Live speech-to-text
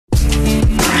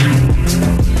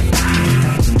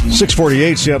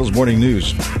648 Seattle's Morning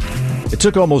News. It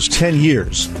took almost 10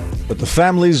 years, but the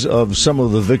families of some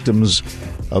of the victims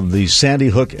of the Sandy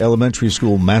Hook Elementary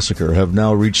School massacre have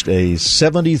now reached a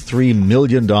 $73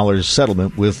 million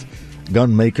settlement with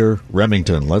gunmaker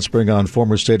Remington. Let's bring on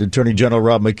former State Attorney General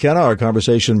Rob McKenna. Our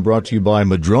conversation brought to you by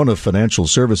Madrona Financial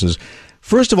Services.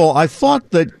 First of all, I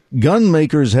thought that gun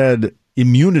makers had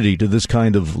immunity to this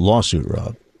kind of lawsuit,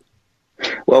 Rob.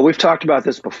 Well, we've talked about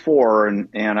this before, and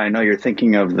I know you're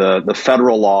thinking of the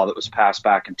federal law that was passed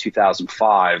back in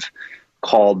 2005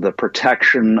 called the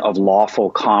Protection of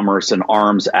Lawful Commerce in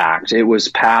Arms Act. It was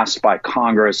passed by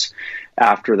Congress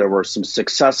after there were some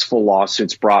successful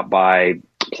lawsuits brought by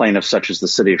plaintiffs such as the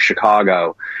city of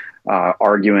Chicago,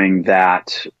 arguing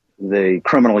that the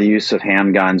criminal use of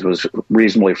handguns was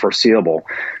reasonably foreseeable.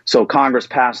 So Congress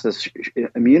passed this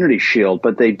immunity shield,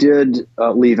 but they did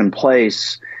leave in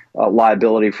place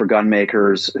liability for gun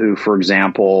makers who, for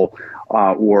example,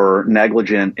 were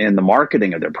negligent in the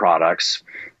marketing of their products.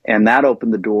 And that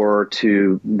opened the door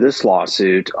to this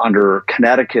lawsuit under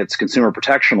Connecticut's Consumer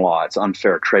Protection Law, its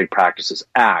Unfair Trade Practices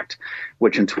Act,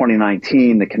 which in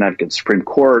 2019, the Connecticut Supreme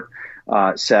Court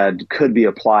said could be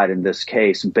applied in this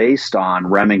case based on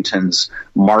Remington's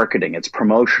marketing, its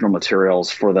promotional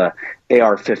materials for the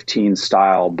AR-15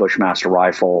 style Bushmaster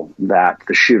rifle that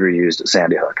the shooter used at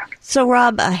Sandy Hook. So,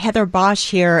 Rob, Heather Bosch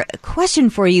here. A question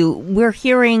for you. We're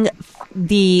hearing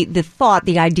the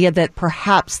idea that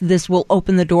perhaps this will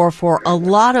open the door for a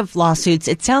lot of lawsuits.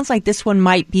 It sounds like this one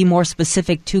might be more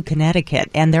specific to Connecticut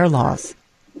and their laws.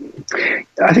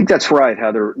 I think that's right,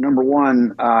 Heather. Number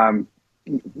one,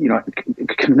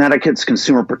 Connecticut's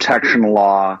consumer protection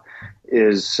law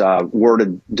is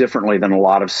worded differently than a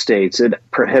lot of states. It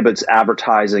prohibits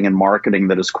advertising and marketing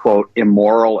that is, quote,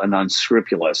 immoral and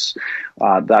unscrupulous.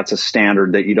 That's a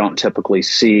standard that you don't typically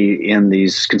see in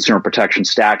these consumer protection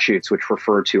statutes, which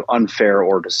refer to unfair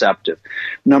or deceptive.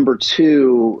 Number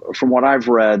two, from what I've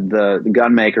read, the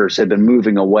gun makers had been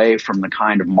moving away from the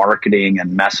kind of marketing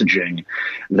and messaging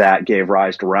that gave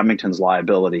rise to Remington's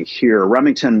liability here.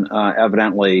 Remington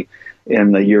evidently,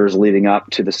 in the years leading up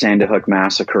to the Sandy Hook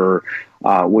massacre,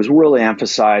 was really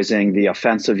emphasizing the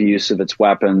offensive use of its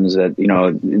weapons. That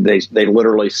they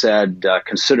literally said,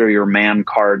 "Consider your man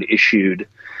card issued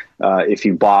if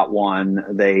you bought one."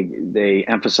 They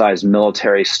emphasized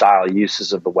military style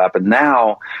uses of the weapon.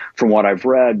 Now, from what I've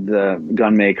read, the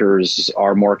gun makers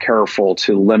are more careful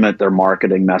to limit their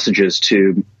marketing messages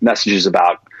to messages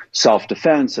about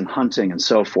self-defense and hunting and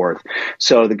so forth.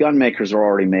 So the gun makers are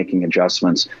already making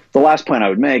adjustments. The last point I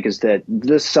would make is that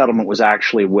this settlement was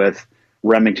actually with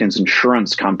Remington's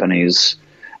insurance companies,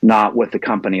 not with the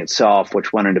company itself,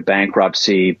 which went into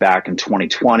bankruptcy back in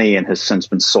 2020 and has since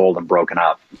been sold and broken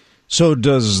up. So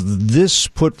does this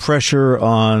put pressure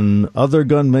on other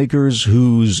gun makers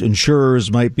whose insurers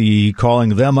might be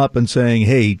calling them up and saying,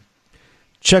 hey,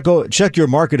 check your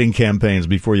marketing campaigns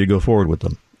before you go forward with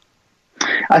them?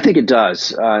 I think it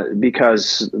does,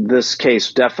 because this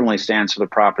case definitely stands for the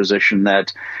proposition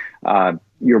that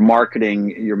your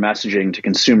marketing, your messaging to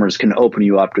consumers can open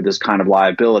you up to this kind of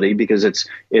liability because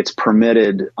it's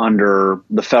permitted under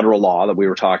the federal law that we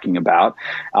were talking about.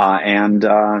 And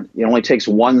it only takes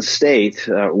one state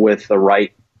with the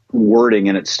right wording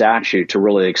in its statute to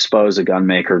really expose a gun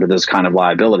maker to this kind of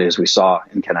liability, as we saw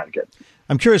in Connecticut.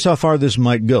 I'm curious how far this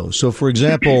might go. So, for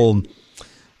example,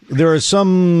 there are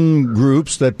some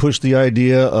groups that push the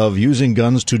idea of using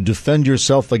guns to defend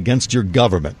yourself against your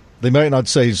government. They might not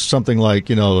say something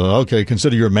like, okay,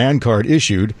 consider your man card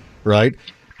issued, right?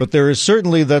 But there is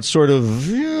certainly that sort of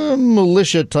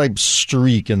militia-type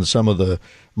streak in some of the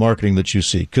marketing that you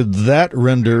see. Could that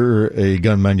render a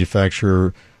gun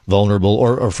manufacturer vulnerable,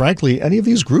 or frankly, any of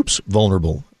these groups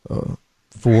vulnerable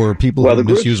for people who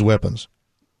misuse weapons?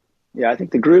 Yeah, I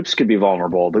think the groups could be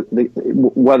vulnerable.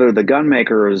 Whether the gun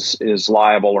maker is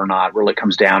liable or not really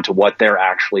comes down to what they're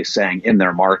actually saying in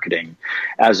their marketing,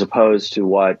 as opposed to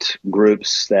what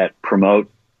groups that promote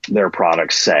their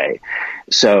products say.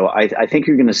 So I think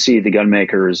you're going to see the gun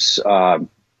makers,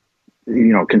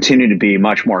 continue to be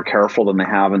much more careful than they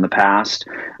have in the past.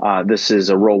 This is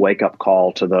a real wake-up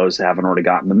call to those that haven't already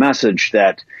gotten the message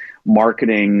that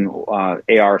marketing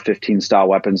AR-15 style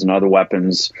weapons and other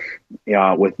weapons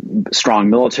with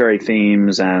strong military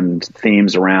themes and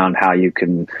themes around how you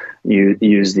can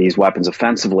use these weapons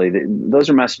offensively.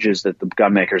 Those are messages that the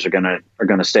gun makers are going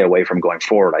to stay away from going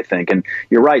forward, I think. And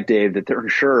you're right, Dave, that their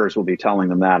insurers will be telling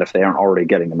them that if they aren't already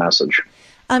getting the message.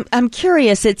 I'm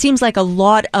curious. It seems like a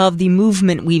lot of the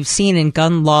movement we've seen in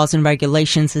gun laws and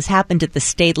regulations has happened at the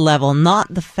state level,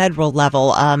 not the federal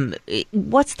level.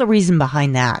 What's the reason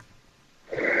behind that?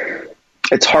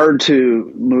 It's hard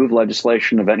to move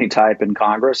legislation of any type in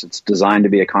Congress. It's designed to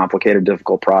be a complicated,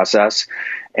 difficult process.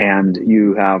 And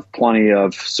you have plenty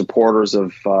of supporters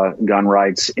of gun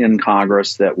rights in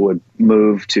Congress that would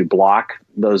move to block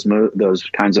those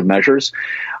kinds of measures.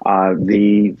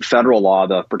 The federal law,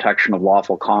 the Protection of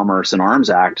Lawful Commerce and Arms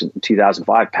Act in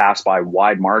 2005, passed by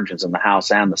wide margins in the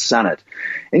House and the Senate.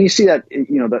 And you see that,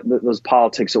 those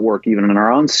politics at work even in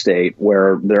our own state,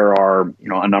 where there are,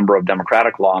 a number of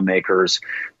Democratic lawmakers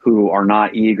who are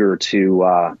not eager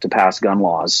to pass gun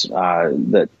laws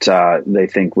that they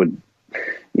think would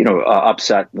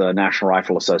upset the National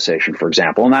Rifle Association, for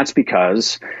example. And that's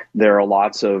because there are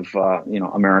lots of,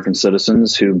 American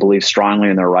citizens who believe strongly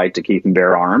in their right to keep and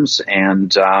bear arms,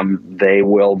 and they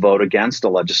will vote against a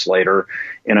legislator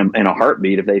in a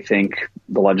heartbeat if they think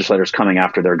the legislator is coming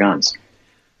after their guns.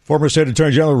 Former State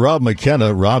Attorney General Rob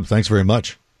McKenna. Rob, thanks very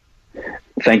much.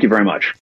 Thank you very much.